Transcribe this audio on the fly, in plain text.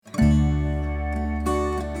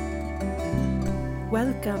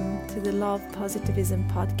Welcome to the Love Positivism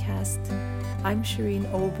podcast. I'm Shireen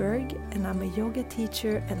Oberg and I'm a yoga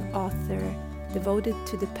teacher and author devoted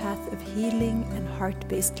to the path of healing and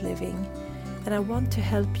heart-based living. And I want to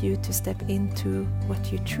help you to step into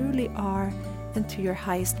what you truly are and to your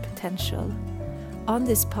highest potential. On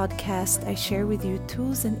this podcast, I share with you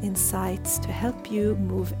tools and insights to help you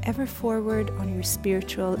move ever forward on your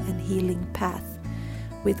spiritual and healing path.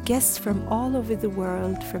 With guests from all over the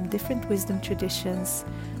world, from different wisdom traditions,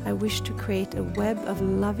 I wish to create a web of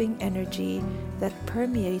loving energy that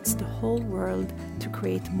permeates the whole world to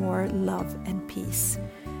create more love and peace.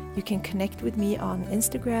 You can connect with me on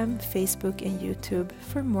Instagram, Facebook, and YouTube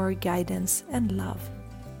for more guidance and love.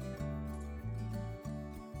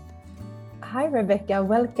 Hi, Rebecca.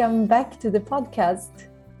 Welcome back to the podcast.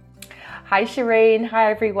 Hi, Shireen. Hi,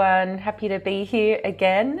 everyone. Happy to be here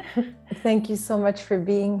again. Thank you so much for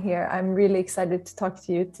being here. I'm really excited to talk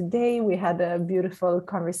to you today. We had a beautiful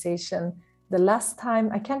conversation the last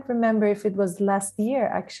time. I can't remember if it was last year,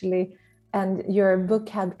 actually. And your book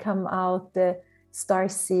had come out, the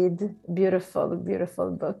Starseed, beautiful,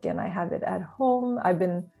 beautiful book. And I have it at home. I've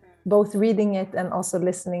been both reading it and also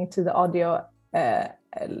listening to the audio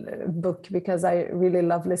book because I really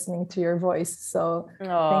love listening to your voice. So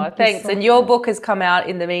thanks. And your book has come out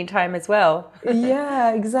in the meantime as well.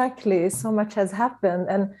 Yeah, exactly. So much has happened.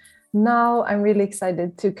 And now I'm really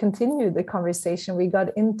excited to continue the conversation. We got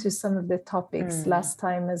into some of the topics last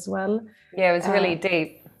time as well. Yeah, it was really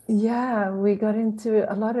deep. Yeah, we got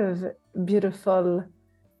into a lot of beautiful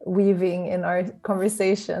weaving in our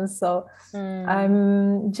conversation. So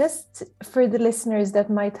just for the listeners that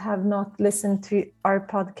might have not listened to our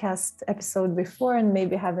podcast episode before and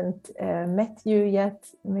maybe haven't met you yet,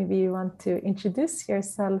 maybe you want to introduce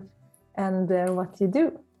yourself and what you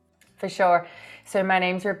do. For sure. So my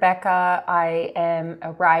name's Rebecca. I am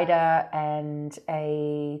a writer and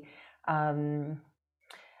I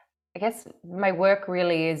guess my work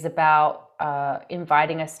really is about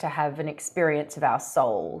inviting us to have an experience of our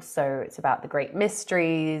soul. So it's about the great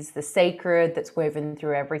mysteries, the sacred that's woven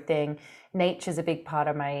through everything. Nature's a big part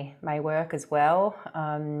of my work as well.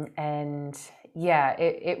 And yeah,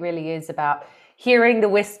 it really is about hearing the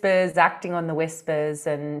whispers, acting on the whispers,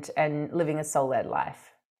 and living a soul-led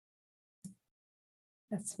life.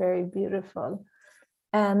 That's very beautiful.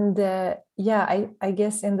 And I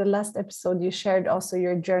guess in the last episode, you shared also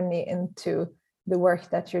your journey into the work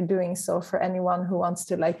that you're doing. So for anyone who wants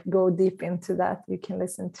to go deep into that, you can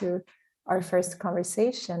listen to our first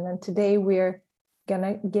conversation. And today we're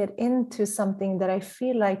gonna get into something that I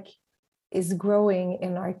feel like is growing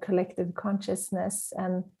in our collective consciousness.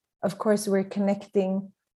 And of course, we're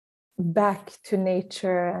connecting back to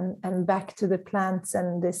nature and back to the plants,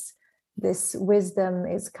 and this wisdom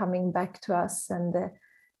is coming back to us. And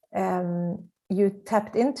you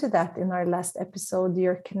tapped into that in our last episode,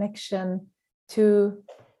 your connection to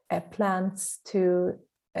plants, to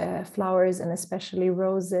flowers, and especially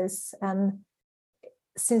roses. And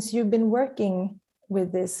since you've been working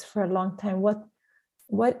with this for a long time,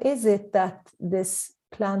 what is it that this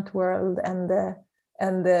plant world and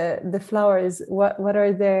the flowers, what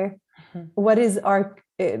are their, what is our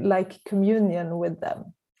communion with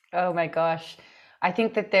them? Oh my gosh. I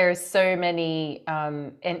think that there's so many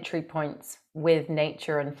entry points with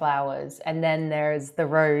nature and flowers, and then there's the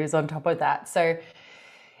rose on top of that. So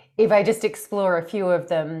if I just explore a few of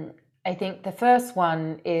them, I think the first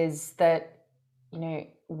one is that,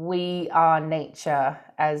 we are nature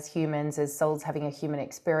as humans, as souls having a human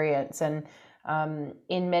experience. And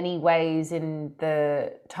in many ways, in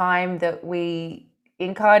the time that we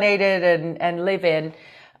incarnated and live in,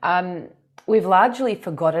 we've largely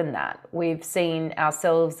forgotten that. We've seen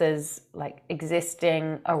ourselves as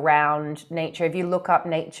existing around nature. If you look up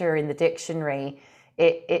nature in the dictionary,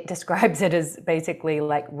 it describes it as basically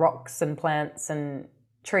like rocks and plants and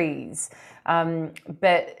trees.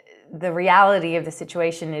 But the reality of the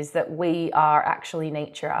situation is that we are actually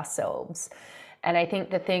nature ourselves. And I think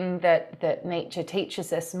the thing that nature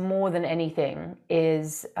teaches us more than anything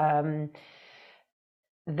is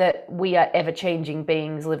that we are ever-changing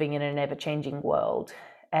beings living in an ever-changing world.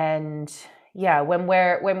 And yeah, when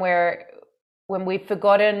we've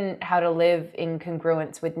forgotten how to live in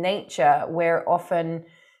congruence with nature, we're often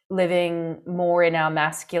living more in our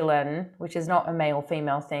masculine, which is not a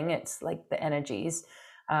male-female thing, it's like the energies.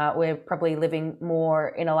 We're probably living more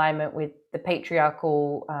in alignment with the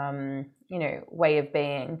patriarchal, way of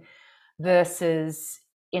being, versus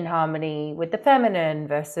in harmony with the feminine,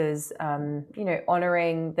 versus,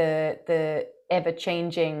 honoring the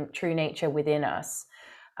ever-changing true nature within us.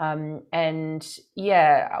 And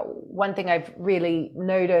yeah, one thing I've really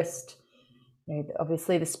noticed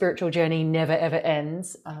Obviously the spiritual journey never ever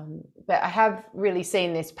ends, but I have really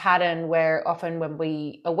seen this pattern where often when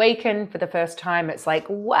we awaken for the first time, it's like,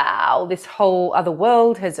 wow, this whole other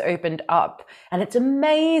world has opened up, and it's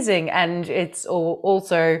amazing. And it's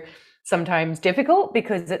also sometimes difficult,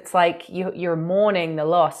 because it's like you're mourning the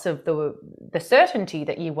loss of the certainty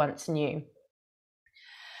that you once knew.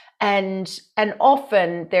 And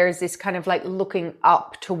often there's this kind of like looking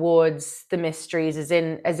up towards the mysteries,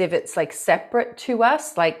 as if it's like separate to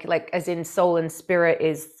us, like as in soul and spirit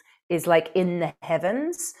is like in the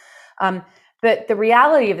heavens. But the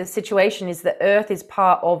reality of the situation is that Earth is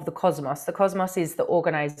part of the cosmos. The cosmos is the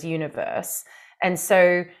organized universe. And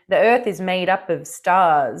so the Earth is made up of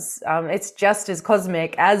stars. It's just as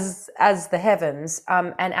cosmic as the heavens,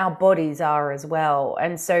 and our bodies are as well.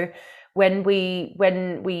 And so when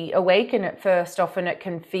we awaken at first, often it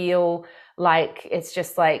can feel like it's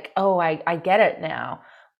just like, oh, I get it now.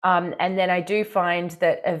 And then I do find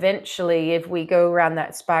that eventually, if we go around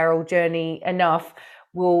that spiral journey enough,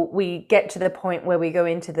 we get to the point where we go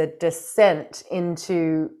into the descent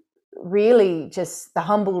into really just the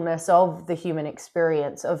humbleness of the human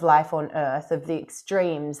experience of life on Earth, of the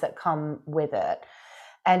extremes that come with it.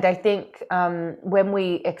 And I think when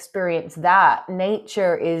we experience that,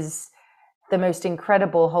 nature is the most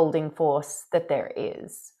incredible holding force that there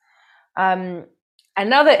is.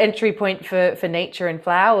 Another entry point for nature and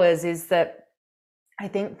flowers is that I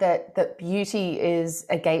think that beauty is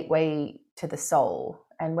a gateway to the soul.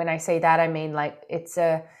 And when I say that, I mean like it's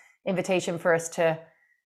a invitation for us to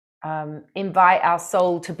invite our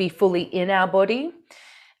soul to be fully in our body.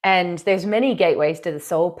 And there's many gateways to the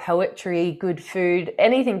soul: poetry, good food,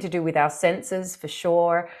 anything to do with our senses, for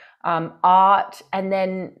sure. Art, and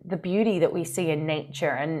then the beauty that we see in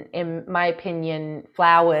nature. And in my opinion,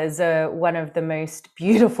 flowers are one of the most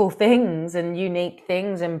beautiful things and unique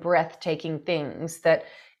things and breathtaking things that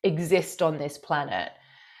exist on this planet.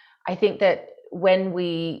 I think that when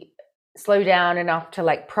we slow down enough to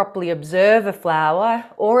like properly observe a flower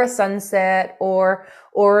or a sunset or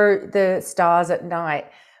the stars at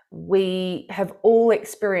night, we have all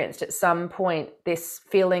experienced at some point this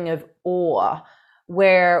feeling of awe,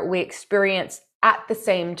 where we experience at the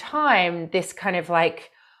same time this kind of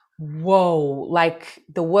like, whoa, like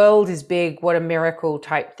the world is big, what a miracle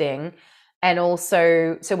type thing. And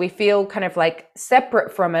also, so we feel kind of like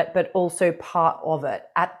separate from it, but also part of it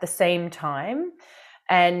at the same time.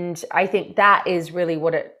 And I think that is really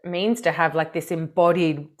what it means to have like this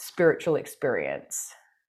embodied spiritual experience.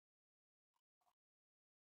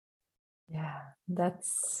 Yeah,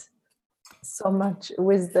 that's so much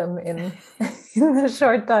wisdom in in a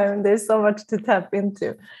short time. There's so much to tap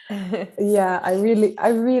into. Yeah, I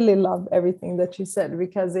really love everything that you said,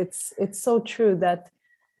 because it's so true that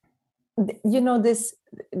this,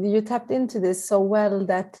 you tapped into this so well,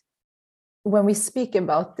 that when we speak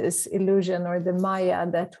about this illusion or the Maya,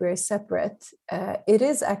 that we're separate, it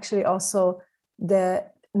is actually also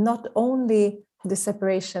not only the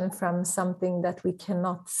separation from something that we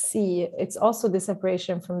cannot see, it's also the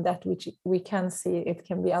separation from that which we can see. It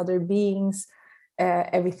can be other beings,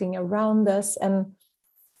 everything around us. And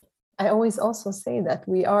I always also say that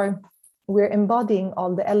we're embodying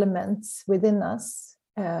all the elements within us.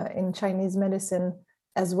 In Chinese medicine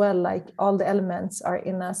as well, like all the elements are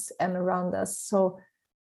in us and around us. So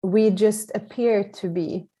we just appear to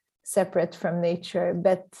be separate from nature,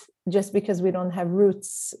 but just because we don't have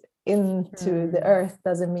roots into the earth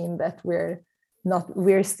doesn't mean that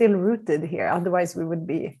we're still rooted here. Otherwise we would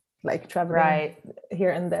be like traveling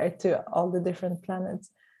here and there to all the different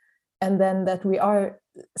planets. And then that we are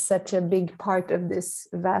such a big part of this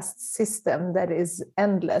vast system that is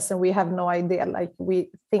endless, and we have no idea. Like, we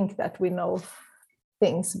think that we know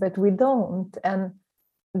things, but we don't. And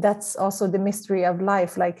that's also the mystery of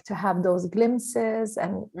life, like to have those glimpses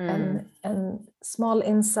and small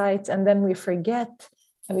insights, and then we forget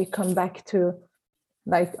and we come back to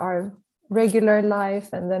like our regular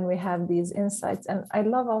life, and then we have these insights. And I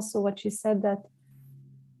love also what you said, that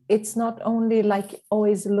it's not only like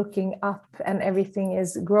always looking up and everything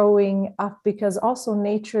is growing up, because also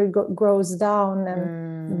nature grows down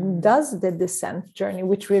and does the descent journey,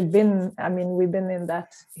 which we've been in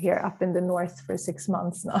that here up in the north for 6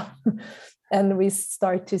 months now. And we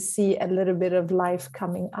start to see a little bit of life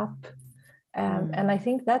coming up. And I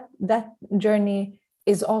think that journey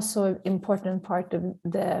is also an important part of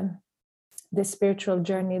the spiritual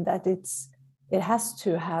journey, that it has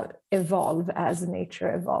to have evolve as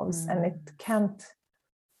nature evolves, and it can't,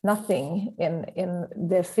 nothing in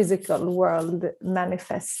the physical world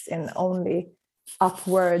manifests in only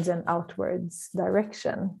upwards and outwards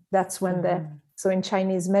direction. That's when the So in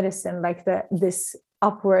Chinese medicine, like this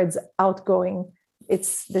upwards outgoing,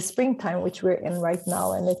 it's the springtime, which we're in right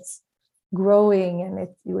now, and it's growing, and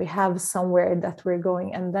we have somewhere that we're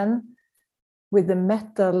going. And then with the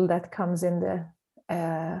metal that comes in the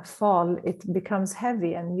fall, it becomes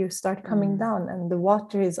heavy and you start coming down, and the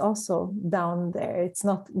water is also down there. It's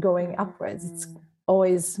not going upwards, it's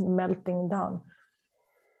always melting down.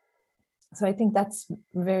 So I think that's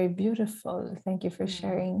very beautiful. Thank you for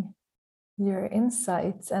sharing your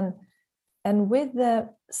insights. And with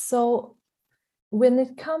so when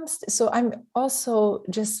it comes to, so I'm also,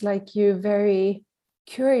 just like you, very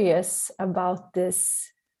curious about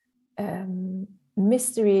this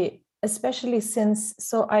mystery, especially since,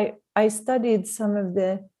 so I studied some of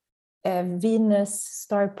the Venus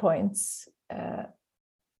star points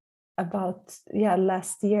about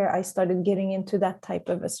last year. I started getting into that type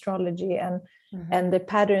of astrology and the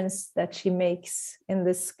patterns that she makes in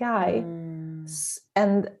the sky.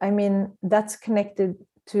 And I mean, that's connected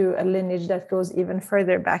to a lineage that goes even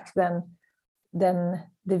further back than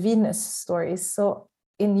the Venus stories. So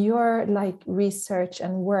in your like research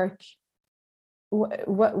and work,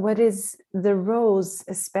 what is the rose,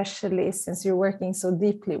 especially since you're working so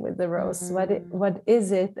deeply with the rose? What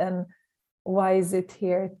is it, and why is it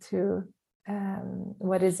here to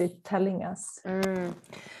what is it telling us?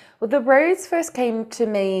 Well, the rose first came to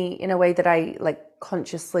me in a way that I like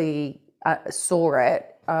consciously saw it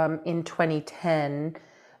in 2010,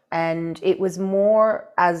 and it was more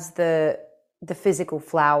as the physical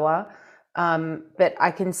flower. But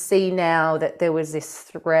I can see now that there was this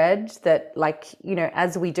thread that, like, you know,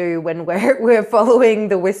 as we do when we're following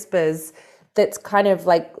the whispers, that's kind of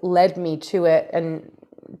like led me to it and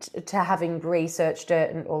to having researched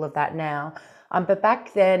it and all of that now. But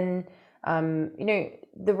back then, you know,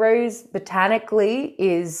 the rose botanically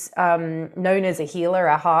is known as a healer,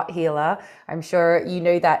 a heart healer. I'm sure you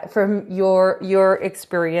know that from your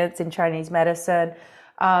experience in Chinese medicine.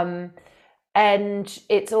 And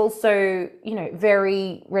it's also, you know,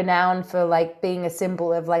 very renowned for like being a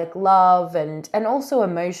symbol of like love and also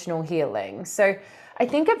emotional healing. So I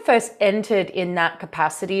think it first entered in that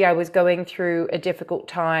capacity. I was going through a difficult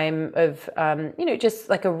time of, you know, just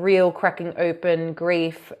like a real cracking open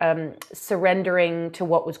grief, surrendering to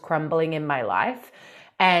what was crumbling in my life.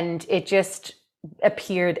 And it just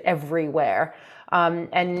appeared everywhere.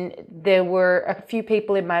 And there were a few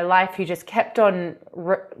people in my life who just kept on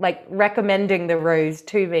recommending the rose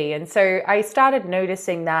to me. And so I started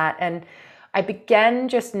noticing that, and I began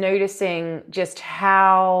just noticing just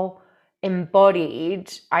how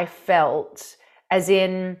embodied I felt, as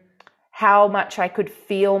in how much I could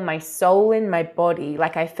feel my soul in my body.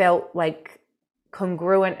 Like I felt like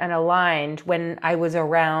congruent and aligned when I was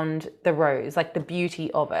around the rose, like the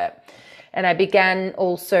beauty of it. And I began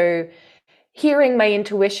also hearing my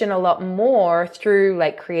intuition a lot more through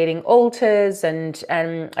like creating altars, and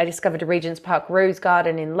I discovered a Regent's Park Rose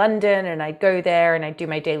Garden in London, and I'd go there and I'd do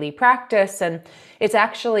my daily practice. And it's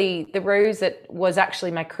actually the rose that was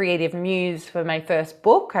actually my creative muse for my first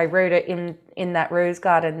book. I wrote it in that rose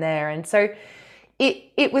garden there. And so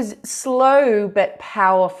it was slow but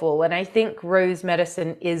powerful. And I think rose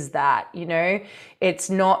medicine is that, you know, it's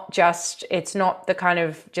not the kind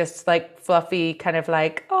of just like fluffy kind of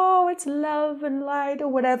like, oh, it's love and light or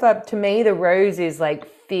whatever. To me, the rose is like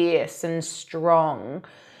fierce and strong.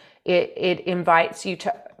 It invites you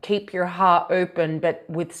to keep your heart open, but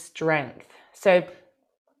with strength. So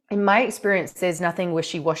in my experience, there's nothing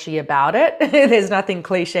wishy-washy about it. There's nothing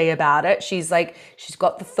cliche about it. She's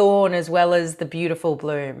got the thorn as well as the beautiful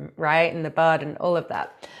bloom, right? And the bud and all of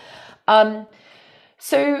that.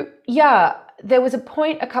 So yeah, there was a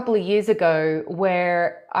point a couple of years ago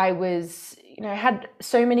where I was, you know, I had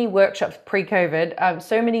so many workshops pre-COVID,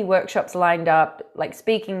 so many workshops lined up, like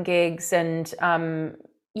speaking gigs. And I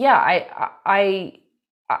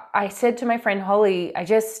said to my friend Holly, I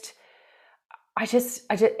just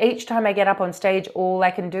each time I get up on stage, all I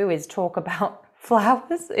can do is talk about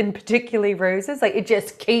flowers, in particularly roses. Like it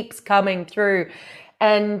just keeps coming through.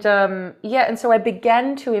 And and so I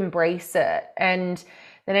began to embrace it. And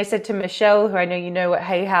then I said to Michelle, who I know you know at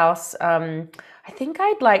Hay House, I think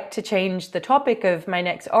I'd like to change the topic of my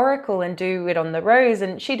next oracle and do it on the rose.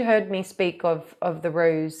 And she'd heard me speak of the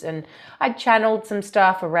rose, and I'd channeled some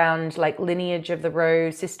stuff around like lineage of the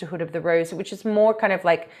rose, sisterhood of the rose, which is more kind of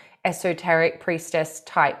like esoteric priestess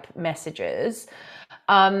type messages,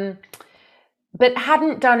 but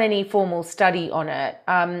hadn't done any formal study on it.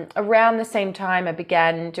 Around the same time, I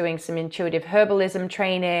began doing some intuitive herbalism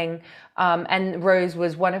training, and rose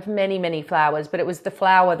was one of many, many flowers, but it was the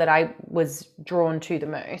flower that I was drawn to the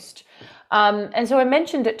most. And so I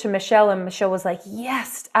mentioned it to Michelle, and Michelle was like,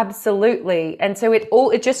 yes, absolutely. And so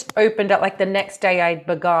it just opened up like the next day I'd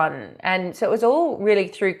begun. And so it was all really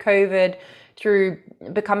through COVID, through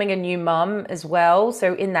becoming a new mum as well.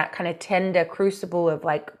 So in that kind of tender crucible of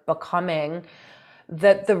like becoming,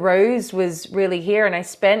 that the rose was really here. And I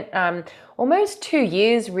spent almost 2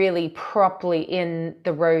 years really properly in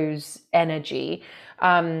the rose energy,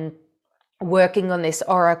 working on this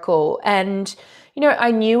oracle. And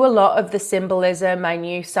I knew a lot of the symbolism. I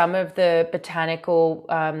knew some of the botanical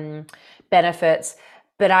benefits,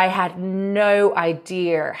 but I had no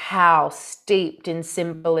idea how steeped in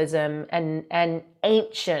symbolism and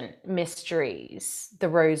ancient mysteries the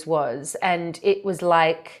rose was. And it was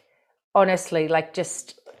like, honestly, like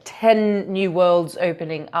just 10 new worlds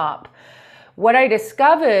opening up. What I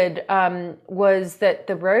discovered was that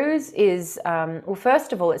the rose is, well,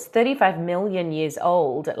 first of all, it's 35 million years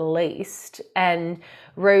old at least, and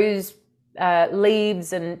rose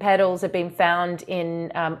leaves and petals have been found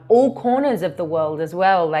in all corners of the world as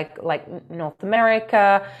well, like North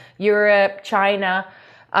America, Europe, China.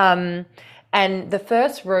 And the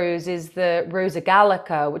first rose is the Rosa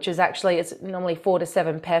Gallica, which is actually, it's normally 4 to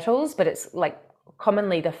 7 petals, but it's like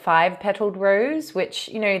commonly the 5-petaled rose, which,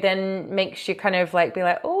 then makes you kind of like be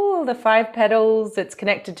like, oh, the 5 petals, it's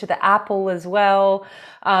connected to the apple as well.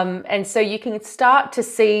 And so you can start to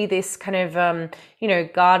see this kind of,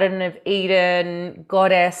 Garden of Eden,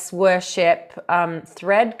 goddess worship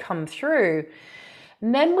thread come through.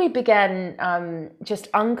 And then we began just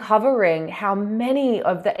uncovering how many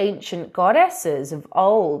of the ancient goddesses of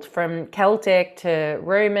old, from Celtic to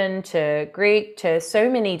Roman to Greek to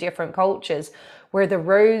so many different cultures, where the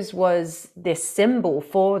rose was this symbol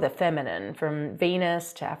for the feminine, from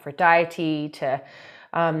Venus to Aphrodite to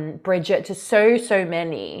Bridget to so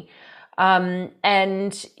many.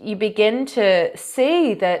 And you begin to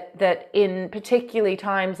see that in particularly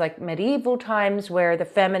times like medieval times, where the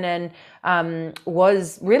feminine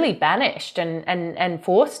was really banished and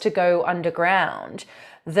forced to go underground,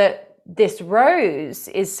 that this rose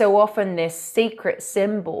is so often this secret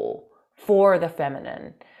symbol for the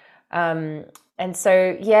feminine. And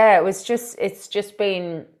so, yeah, it's just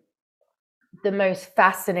been the most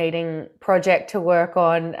fascinating project to work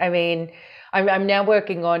on. I mean, I'm now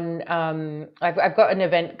working on, I've got an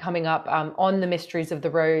event coming up on the mysteries of the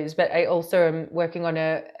rose, but I also am working on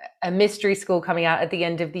a mystery school coming out at the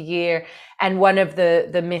end of the year. And one of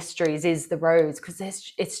the mysteries is the rose, because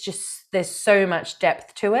there's so much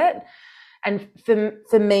depth to it. And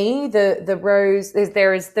for me, the rose,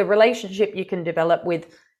 there is the relationship you can develop with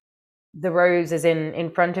the rose is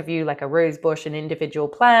in front of you, like a rose bush, an individual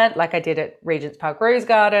plant, like I did at Regent's Park Rose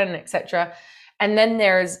Garden, etc. And then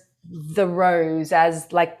there's the rose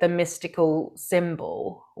as like the mystical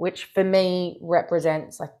symbol, which for me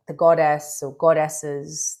represents like the goddess or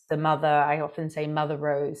goddesses, the mother. I often say Mother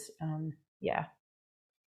Rose. Yeah.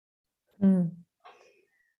 Yeah,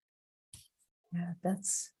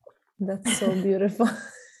 that's so beautiful. So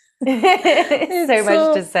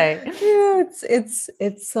much to say. Yeah,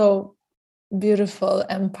 it's so beautiful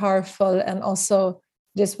and powerful. And also,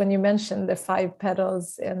 just when you mentioned the 5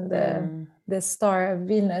 petals in the star of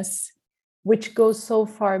Venus, which goes so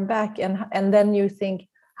far back, and then you think,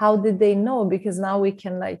 how did they know? Because now we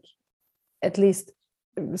can like at least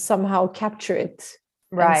somehow capture it,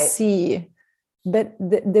 right, and see. But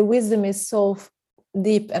the wisdom is so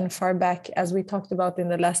deep and far back, as we talked about in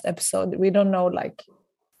the last episode. We don't know like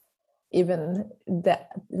even that,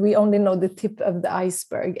 we only know the tip of the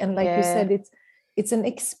iceberg. And like you said, it's an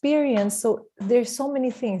experience. So there's so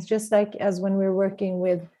many things, just like as when we're working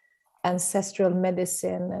with ancestral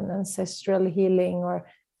medicine and ancestral healing, or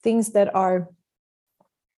things that are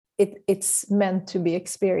it's meant to be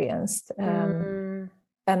experienced. And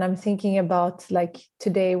I'm thinking about like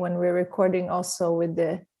today when we're recording, also with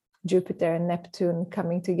the Jupiter and Neptune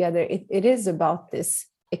coming together, it is about this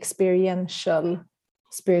experiential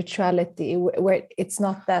spirituality, where it's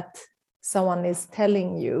not that someone is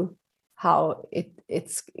telling you how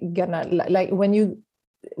it's gonna, like when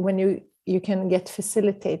you can get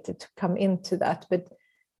facilitated to come into that, but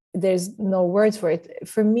there's no words for it.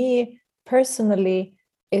 For me personally,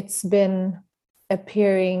 it's been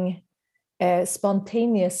appearing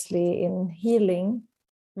spontaneously in healing.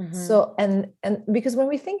 So and because when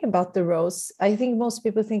we think about the rose, I think most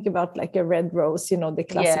people think about like a red rose, the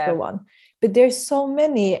classical one, but there's so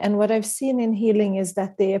many. And what I've seen in healing is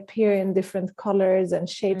that they appear in different colors and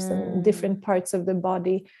shapes and different parts of the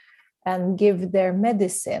body, and give their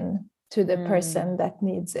medicine to the person that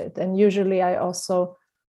needs it. And usually I also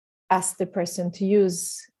ask the person to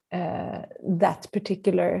use that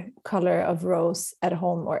particular color of rose at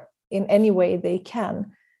home, or in any way they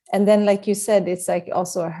can. And then, like you said, it's like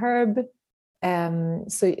also a herb.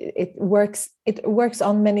 So it works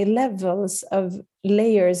on many levels of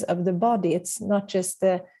layers of the body. It's not just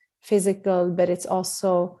the physical, but it's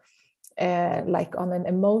also like on an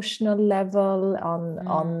emotional level,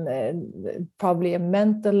 on probably a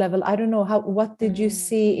mental level. I don't know what did you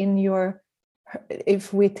see in your,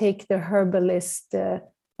 if we take the herbalist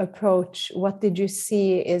approach, what did you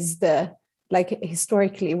see is the, like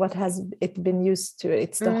historically, what has it been used to?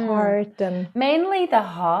 It's the heart and mainly the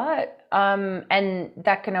heart, and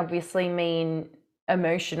that can obviously mean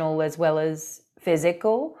emotional as well as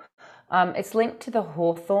physical. It's linked to the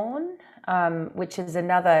hawthorn, which is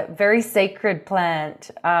another very sacred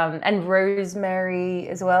plant, and rosemary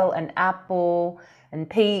as well, and apple and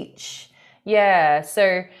peach. Yeah,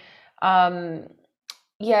 so the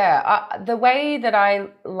way that I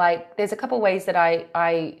like, there's a couple ways that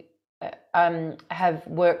I have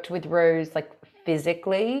worked with rose, like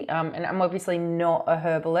physically, and I'm obviously not a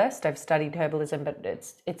herbalist. I've studied herbalism, but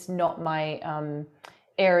it's not my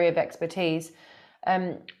area of expertise.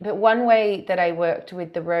 But one way that I worked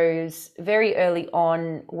with the rose very early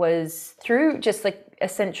on was through just like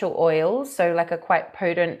essential oils, so like a quite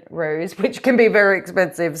potent rose, which can be very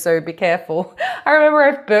expensive, so be careful. I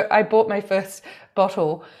remember I bought my first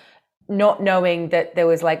bottle not knowing that there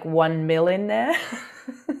was like 1 ml in there.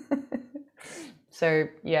 So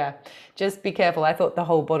yeah, just be careful. I thought the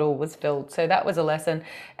whole bottle was filled. So that was a lesson.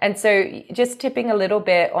 And so just tipping a little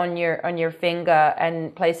bit on your finger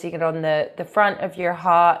and placing it on the front of your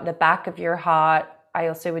heart, the back of your heart. I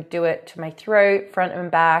also would do it to my throat, front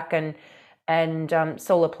and back, and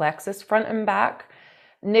solar plexus, front and back.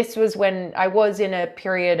 And this was when I was in a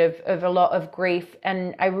period of a lot of grief,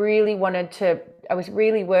 and I was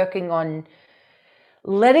really working on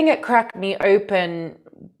letting it crack me open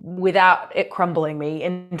without it crumbling me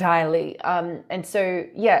entirely. And so,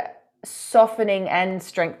 yeah, softening and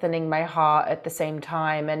strengthening my heart at the same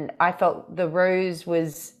time. And I felt the rose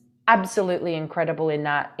was absolutely incredible in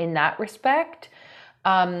that respect.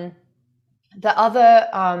 The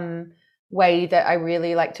other way that I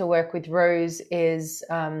really like to work with rose is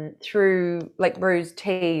through like rose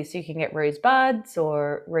tea. So you can get rose buds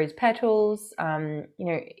or rose petals.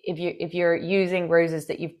 If you're using roses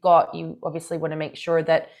that you've got, you obviously want to make sure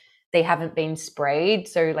that they haven't been sprayed.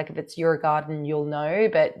 So like if it's your garden, you'll know,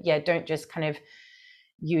 but yeah, don't just kind of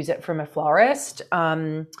use it from a florist.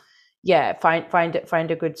 Find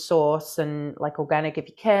a good source, and like organic if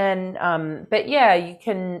you can. But yeah, you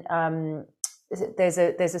can. There's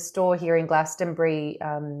a store here in Glastonbury.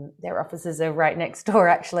 Their offices are right next door,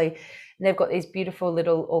 actually, and they've got these beautiful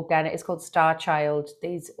little organic. It's called Star Child.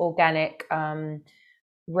 These organic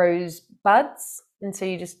rose buds, and so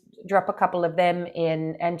you just drop a couple of them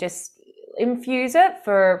in and just infuse it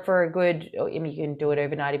for a good. I mean, you can do it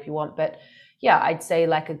overnight if you want, but yeah, I'd say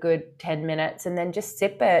like a good 10 minutes, and then just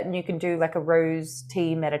sip it, and you can do like a rose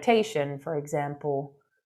tea meditation, for example.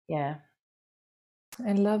 Yeah.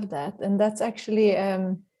 I love that. And that's actually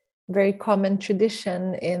very common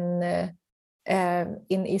tradition in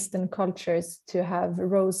Eastern cultures to have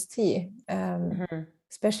rose tea,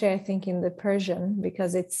 especially I think in the Persian,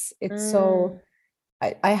 because it's so.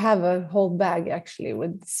 I have a whole bag actually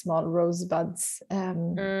with small rose buds.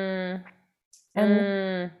 And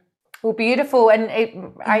Well, beautiful.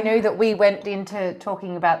 And I know that we went into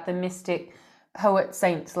talking about the mystic poet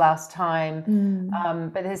saints last time,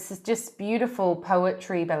 but there's this just beautiful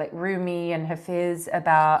poetry by like Rumi and Hafiz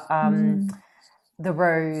about the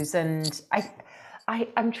rose. And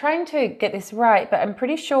I'm trying to get this right, but I'm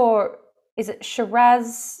pretty sure, is it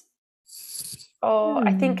Shiraz?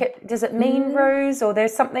 I think does it mean rose, or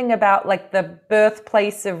there's something about like the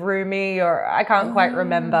birthplace of Rumi, or I can't quite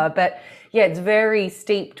remember, but yeah, it's very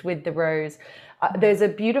steeped with the rose. There's a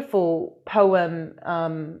beautiful poem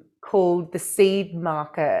called The Seed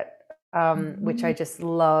Market, which I just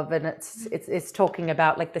love, and it's talking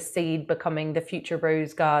about like the seed becoming the future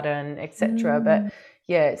rose garden, etc. But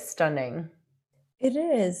yeah, it's stunning. It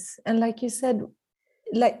is. And like you said,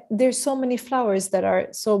 like there's so many flowers that are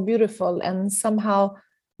so beautiful, and somehow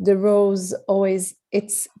the rose always,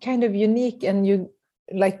 it's kind of unique, and you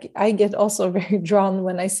like, I get also very drawn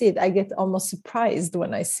when I see it. I get almost surprised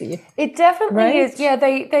when I see it. It definitely Right? is. Yeah,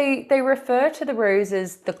 they refer to the rose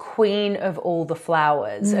as the queen of all the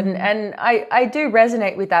flowers. And I do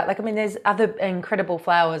resonate with that. Like, I mean, there's other incredible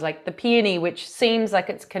flowers like the peony, which seems like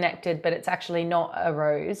it's connected, but it's actually not a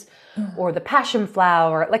rose, or the passion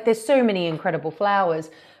flower. Like, there's so many incredible flowers,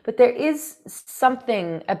 but there is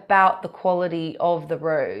something about the quality of the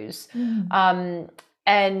rose.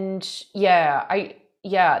 And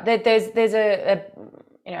yeah, there's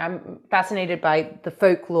I'm fascinated by the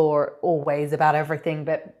folklore always about everything,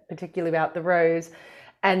 but particularly about the rose.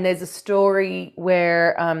 And there's a story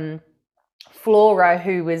where Flora,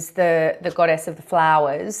 who was the goddess of the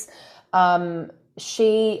flowers, I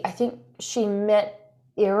think she met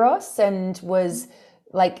Eros and was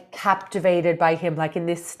like captivated by him, like in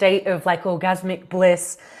this state of like orgasmic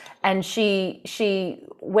bliss. And she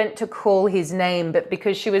went to call his name, but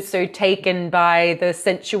because she was so taken by the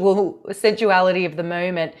sensuality of the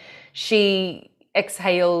moment, she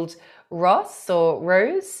exhaled Ross or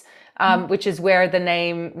Rose, which is where the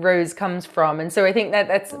name Rose comes from. And so I think that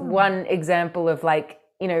that's one example of like,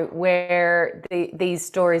 where these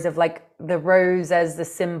stories of like the rose as the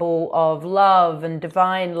symbol of love and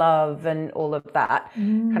divine love and all of that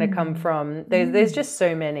kind of come from. There's just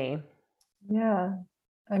so many. Yeah.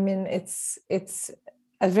 I mean, it's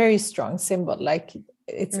a very strong symbol. Like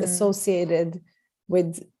it's associated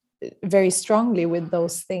with very strongly with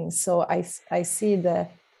those things. So I see the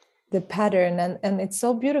pattern, and it's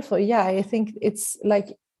so beautiful. Yeah, I think it's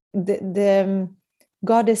like the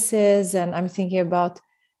goddesses, and I'm thinking about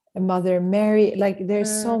Mother Mary. Like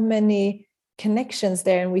there's so many connections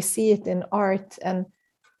there, and we see it in art, and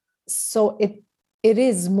so it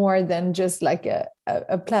is more than just like a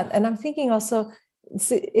plant. And I'm thinking also,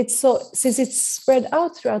 it's so, since it's spread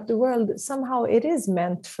out throughout the world, somehow it is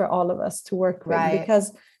meant for all of us to work with, Right.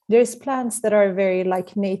 because there's plants that are very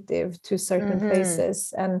like native to certain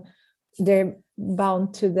places, and they're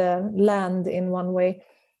bound to the land in one way.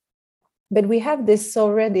 But we have this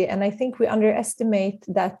already, and I think we underestimate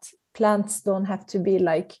that plants don't have to be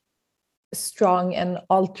like strong and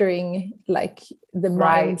altering like the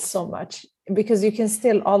mind so much, because you can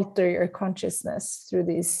still alter your consciousness through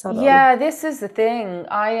these subtle. Yeah, this is the thing.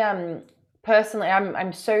 I personally,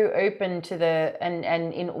 I'm so open to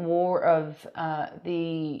and in awe of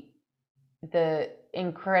the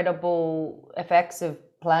incredible effects of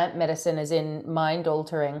plant medicine as in mind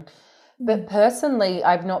altering. But personally,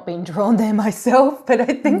 I've not been drawn there myself. But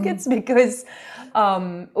I think it's because,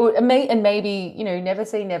 and maybe never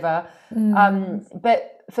say never.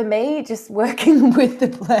 But for me, just working with the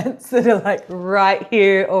plants that are like right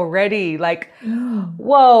here already, like,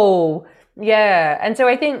 whoa, yeah. And so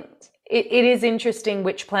I think it is interesting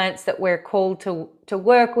which plants that we're called to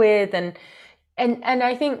work with, and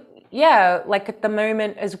I think, yeah, like at the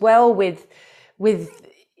moment as well with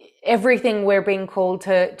everything we're being called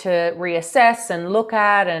to reassess and look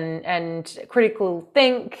at and critical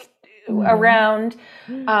think around.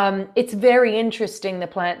 It's very interesting, the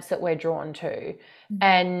plants that we're drawn to.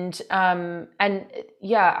 And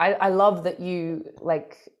yeah, I love that you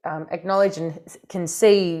like acknowledge and can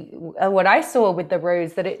see what I saw with the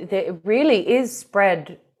rose, that it really is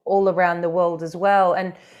spread all around the world as well.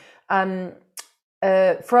 And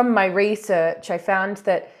from my research, I found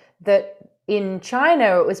that in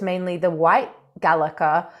China it was mainly the white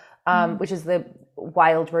Gallica, which is the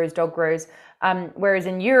wild rose, dog rose. Whereas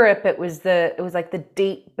in Europe it was like the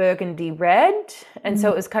deep burgundy red, and so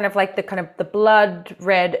it was kind of like the blood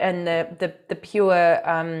red and the pure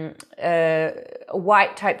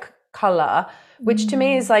white type color, which to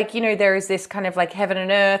me is like, there is this kind of like heaven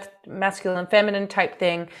and earth, masculine and feminine type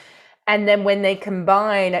thing, and then when they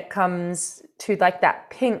combine, it comes to like that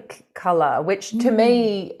pink color, which to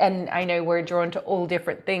me, and I know we're drawn to all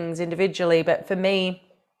different things individually, but for me,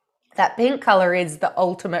 that pink color is the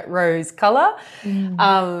ultimate rose color.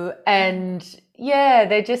 And yeah,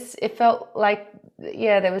 it felt like,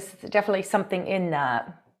 yeah, there was definitely something in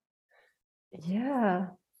that. Yeah.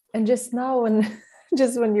 And just now, when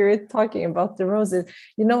you're talking about the roses,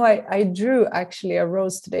 I drew actually a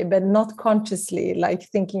rose today, but not consciously, like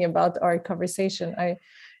thinking about our conversation.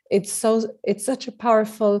 It's such a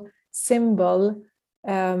powerful symbol.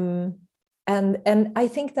 And I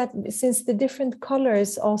think that since the different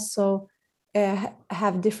colors also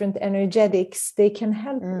have different energetics, they can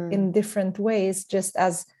help in different ways, just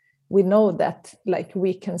as we know that like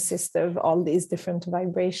we consist of all these different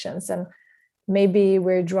vibrations, and maybe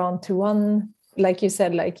we're drawn to one, like you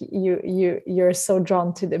said, like you're so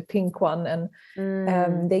drawn to the pink one,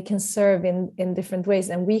 and they can serve in different ways,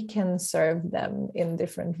 and we can serve them in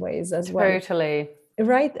different ways as well. Totally.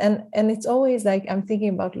 Right. And it's always like, I'm thinking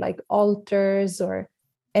about like altars or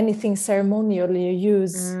anything ceremonial you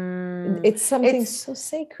use. It's something so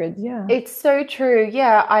sacred. Yeah. It's so true.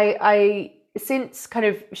 Yeah. I since kind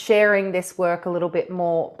of sharing this work a little bit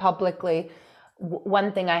more publicly,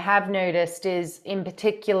 one thing I have noticed is, in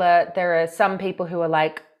particular, there are some people who are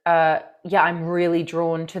like, yeah, I'm really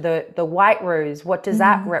drawn to the white rose. What does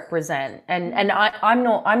that represent? And I'm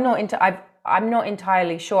not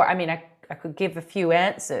entirely sure. I mean, I could give a few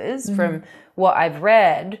answers from what I've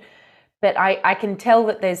read, but I can tell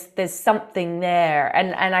that there's something there,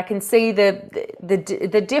 and I can see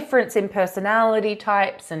the difference in personality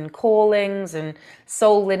types and callings and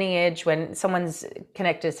soul lineage when someone's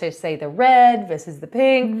connected to, say, the red versus the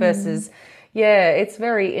pink versus, it's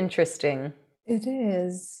very interesting. It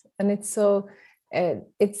is, and it's so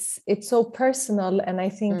personal, and I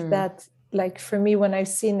think that, like, for me, when I've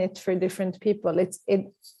seen it for different people,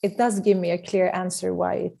 it does give me a clear answer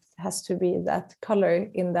why it has to be that color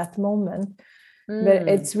in that moment. But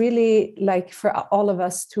it's really like for all of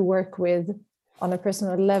us to work with on a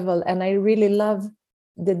personal level. And I really love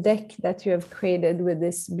the deck that you have created with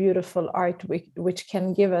this beautiful art, which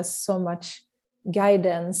can give us so much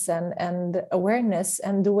guidance and awareness.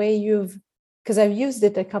 And the way because I've used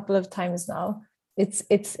it a couple of times now, it's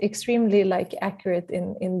extremely like accurate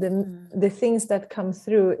in the things that come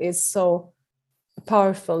through is so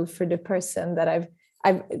powerful for the person that I've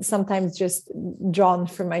sometimes just drawn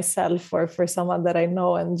for myself or for someone that I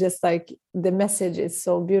know, and just like the message is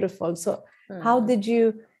so beautiful. So how did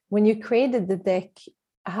you, when you created the deck,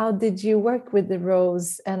 how did you work with the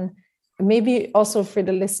rose? And maybe also for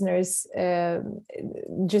the listeners,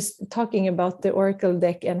 just talking about the Oracle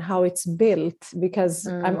deck and how it's built, because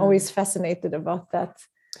I'm always fascinated about that.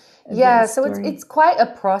 Yeah, so it's quite a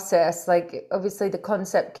process. Like, obviously the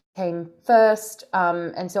concept came first,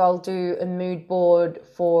 and so I'll do a mood board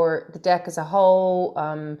for the deck as a whole,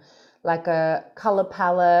 like a color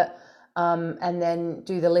palette, and then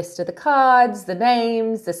do the list of the cards, the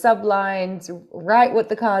names, the sublines, write what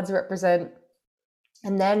the cards represent.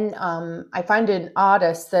 And then I find an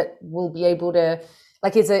artist that will be able to,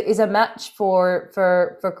 like, is a match for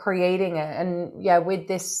creating it. And yeah, with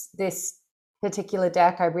this particular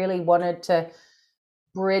deck, I really wanted to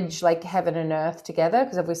bridge like heaven and earth together,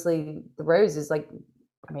 because obviously the rose is like,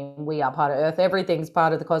 I mean, we are part of earth, everything's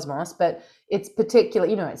part of the cosmos, but it's particular,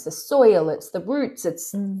 it's the soil, it's the roots,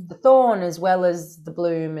 it's the thorn, as well as the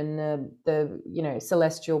bloom and the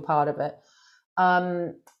celestial part of it.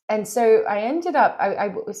 And so I ended up,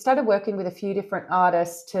 I started working with a few different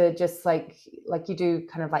artists to just like you do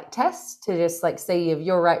kind of like tests to just like see if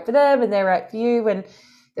you're right for them and they're right for you. And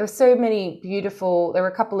there were so many beautiful, there were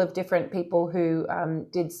a couple of different people who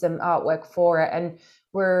did some artwork for it, and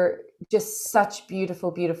were just such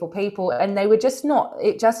beautiful, beautiful people. And they were just not,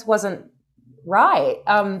 it just wasn't right.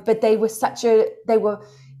 But they were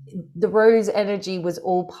the rose energy was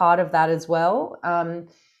all part of that as well.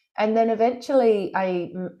 And then eventually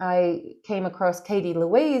I came across Katie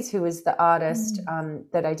Louise, who was the artist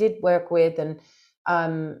that I did work with. And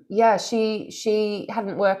she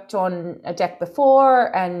hadn't worked on a deck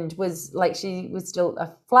before, and was like, she was still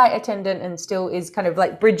a flight attendant and still is kind of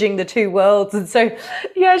like bridging the two worlds. And so,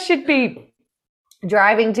 she'd be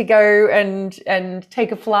driving to go and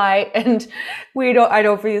take a flight, and I'd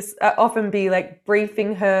often be like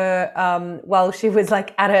briefing her while she was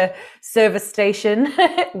like at a service station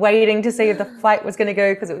waiting to see if the flight was going to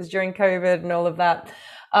go, because it was during COVID and all of that.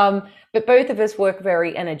 But both of us work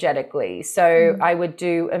very energetically. So I would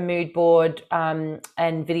do a mood board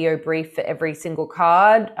and video brief for every single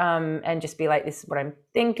card, and just be like, this is what I'm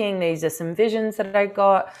thinking. These are some visions that I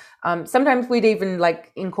got. Sometimes we'd even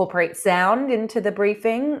like incorporate sound into the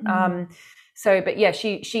briefing.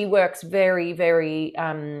 She works very, very,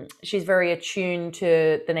 she's very attuned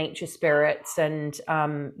to the nature spirits and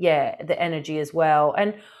the energy as well.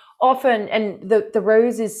 And often, and the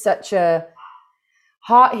rose is such a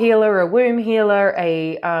heart healer, a womb healer,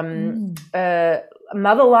 a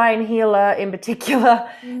mother line healer in particular.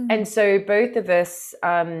 And so both of us,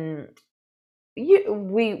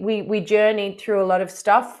 we journeyed through a lot of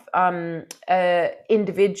stuff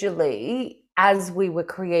individually as we were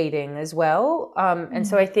creating as well. And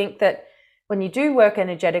so I think that when you do work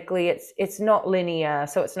energetically, it's not linear.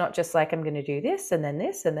 So it's not just like, I'm going to do this and then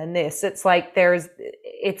this and then this. It's like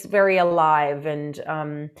it's very alive and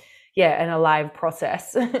an alive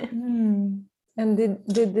process. And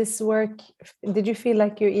did this work, did you feel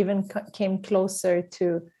like you even came closer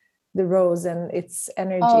to the rose and its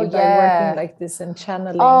energy by working like this and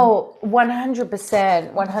channeling?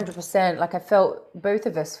 100%. Like both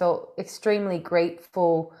of us felt extremely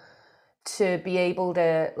grateful to be able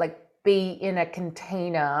to like be in a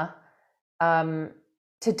container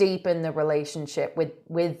to deepen the relationship with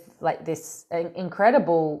like this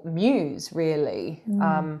incredible muse, really.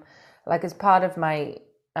 Like, as part of my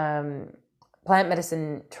plant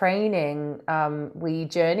medicine training, we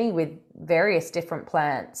journey with various different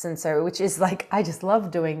plants, and so, which is like, I just love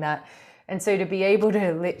doing that. And so to be able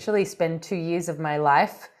to literally spend 2 years of my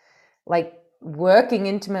life like working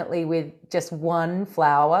intimately with just one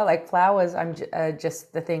flower. Like flowers, I'm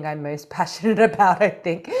just the thing I'm most passionate about, I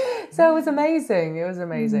think. So it was amazing. It was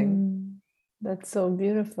amazing. That's so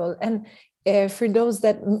beautiful. And for those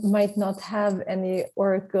that might not have any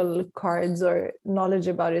oracle cards or knowledge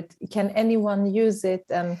about it, can anyone use it?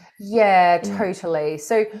 And yeah, totally.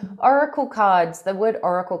 So oracle cards, the word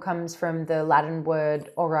oracle comes from the Latin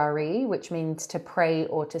word orare, which means to pray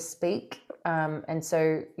or to speak. And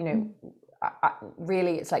so, you know,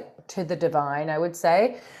 really it's like to the divine, I would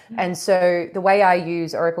say. And so the way I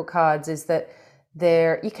use oracle cards is that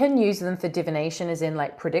you can use them for divination, as in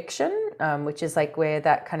like prediction, which is like where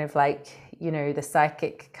that kind of like, you know, the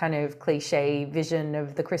psychic kind of cliche vision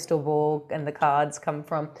of the crystal ball and the cards come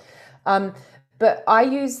from. But I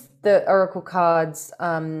use the oracle cards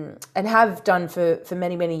and have done for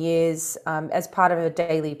many, many years as part of a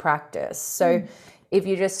daily practice. So if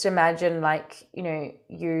you just imagine like, you know,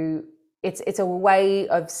 it's a way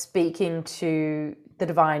of speaking to the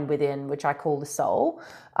divine within, which I call the soul.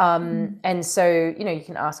 And so, you know, you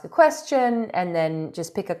can ask a question and then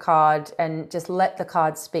just pick a card and just let the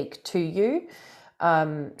card speak to you.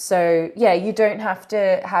 So yeah, you don't have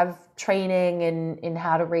to have training in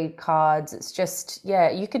how to read cards. It's just, yeah,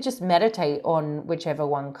 you could just meditate on whichever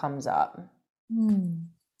one comes up.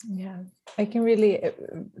 Yeah, I can really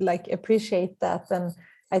like appreciate that. And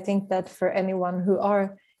I think that for anyone who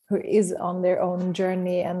is on their own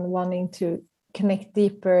journey and wanting to connect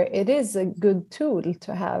deeper, it is a good tool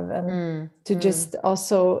to have, and to just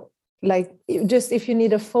also like, just if you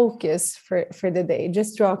need a focus for the day,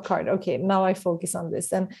 just draw a card. Okay, now I focus on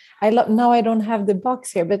this. And now I don't have the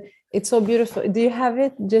box here, but it's so beautiful. Do you have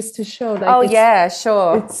it just to show? Like, oh yeah,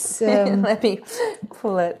 sure. It's let me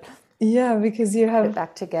pull it. Yeah, because you have put it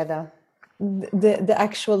back together. The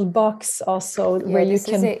actual box also, Yeah, where you this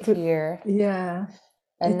can is it put here. Yeah,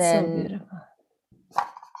 and it's then so beautiful.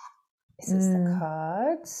 This is the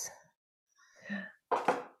cards.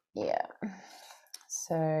 Yeah.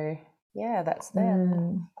 So yeah, that's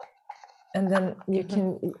them. And then you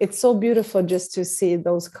can, it's so beautiful just to see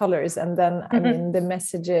those colors. And then, I mean, the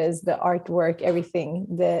messages, the artwork, everything,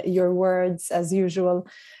 your words as usual.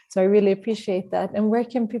 So I really appreciate that. And where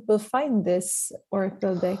can people find this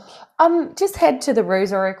oracle deck? Just head to the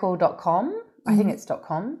roseoracle.com. I think it's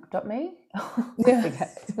 .com.me. Yeah.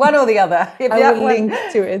 One or the other. I will link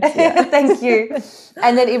to it. Yeah. Thank you.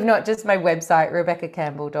 And then if not, just my website,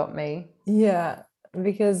 rebeccacampbell.me. Yeah,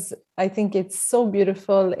 because I think it's so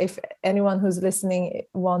beautiful. If anyone who's listening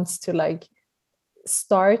wants to like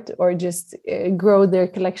start or just grow their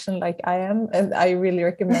collection like I am, and I really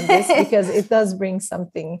recommend this because it does bring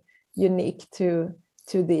something unique to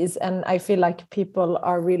these. And I feel like people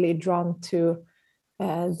are really drawn to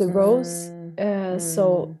the rose.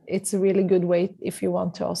 So it's a really good way if you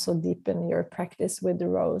want to also deepen your practice with the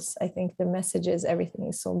rose. I think the messages, everything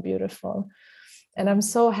is so beautiful. And I'm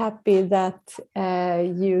so happy that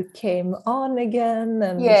you came on again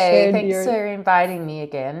and shared thanks for inviting me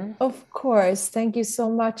again. Of course, thank you so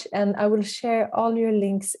much. And I will share all your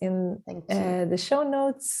links in the show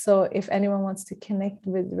notes. So if anyone wants to connect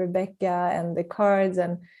with Rebecca and the cards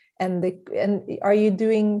and are you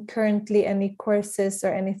doing currently any courses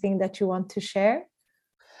or anything that you want to share?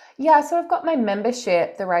 Yeah, so I've got my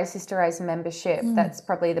membership, the Rise Sister Rise membership. That's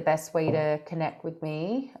probably the best way to connect with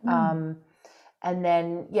me. And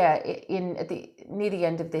then, yeah, near the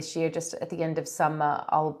end of this year, just at the end of summer,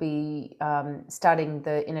 I'll be starting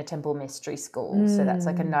the Inner Temple Mystery School. So that's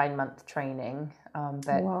like a 9-month training.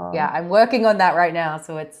 But wow. Yeah, I'm working on that right now.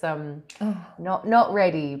 So it's not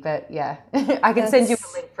ready, but yeah, I can send you a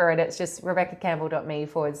link for it. It's just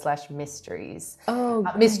rebeccacampbell.me/mysteries.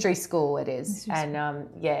 Mystery School it is. Mystery and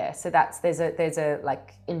yeah, so there's a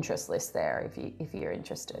like interest list there if you're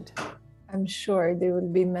interested. I'm sure there will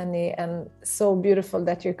be many, and so beautiful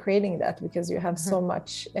that you're creating that because you have so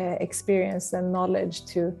much experience and knowledge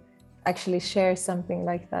to actually share something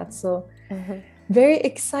like that. So very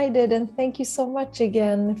excited, and thank you so much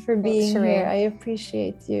again for being here. I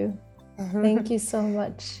appreciate you. Thank you so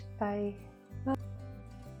much. Bye.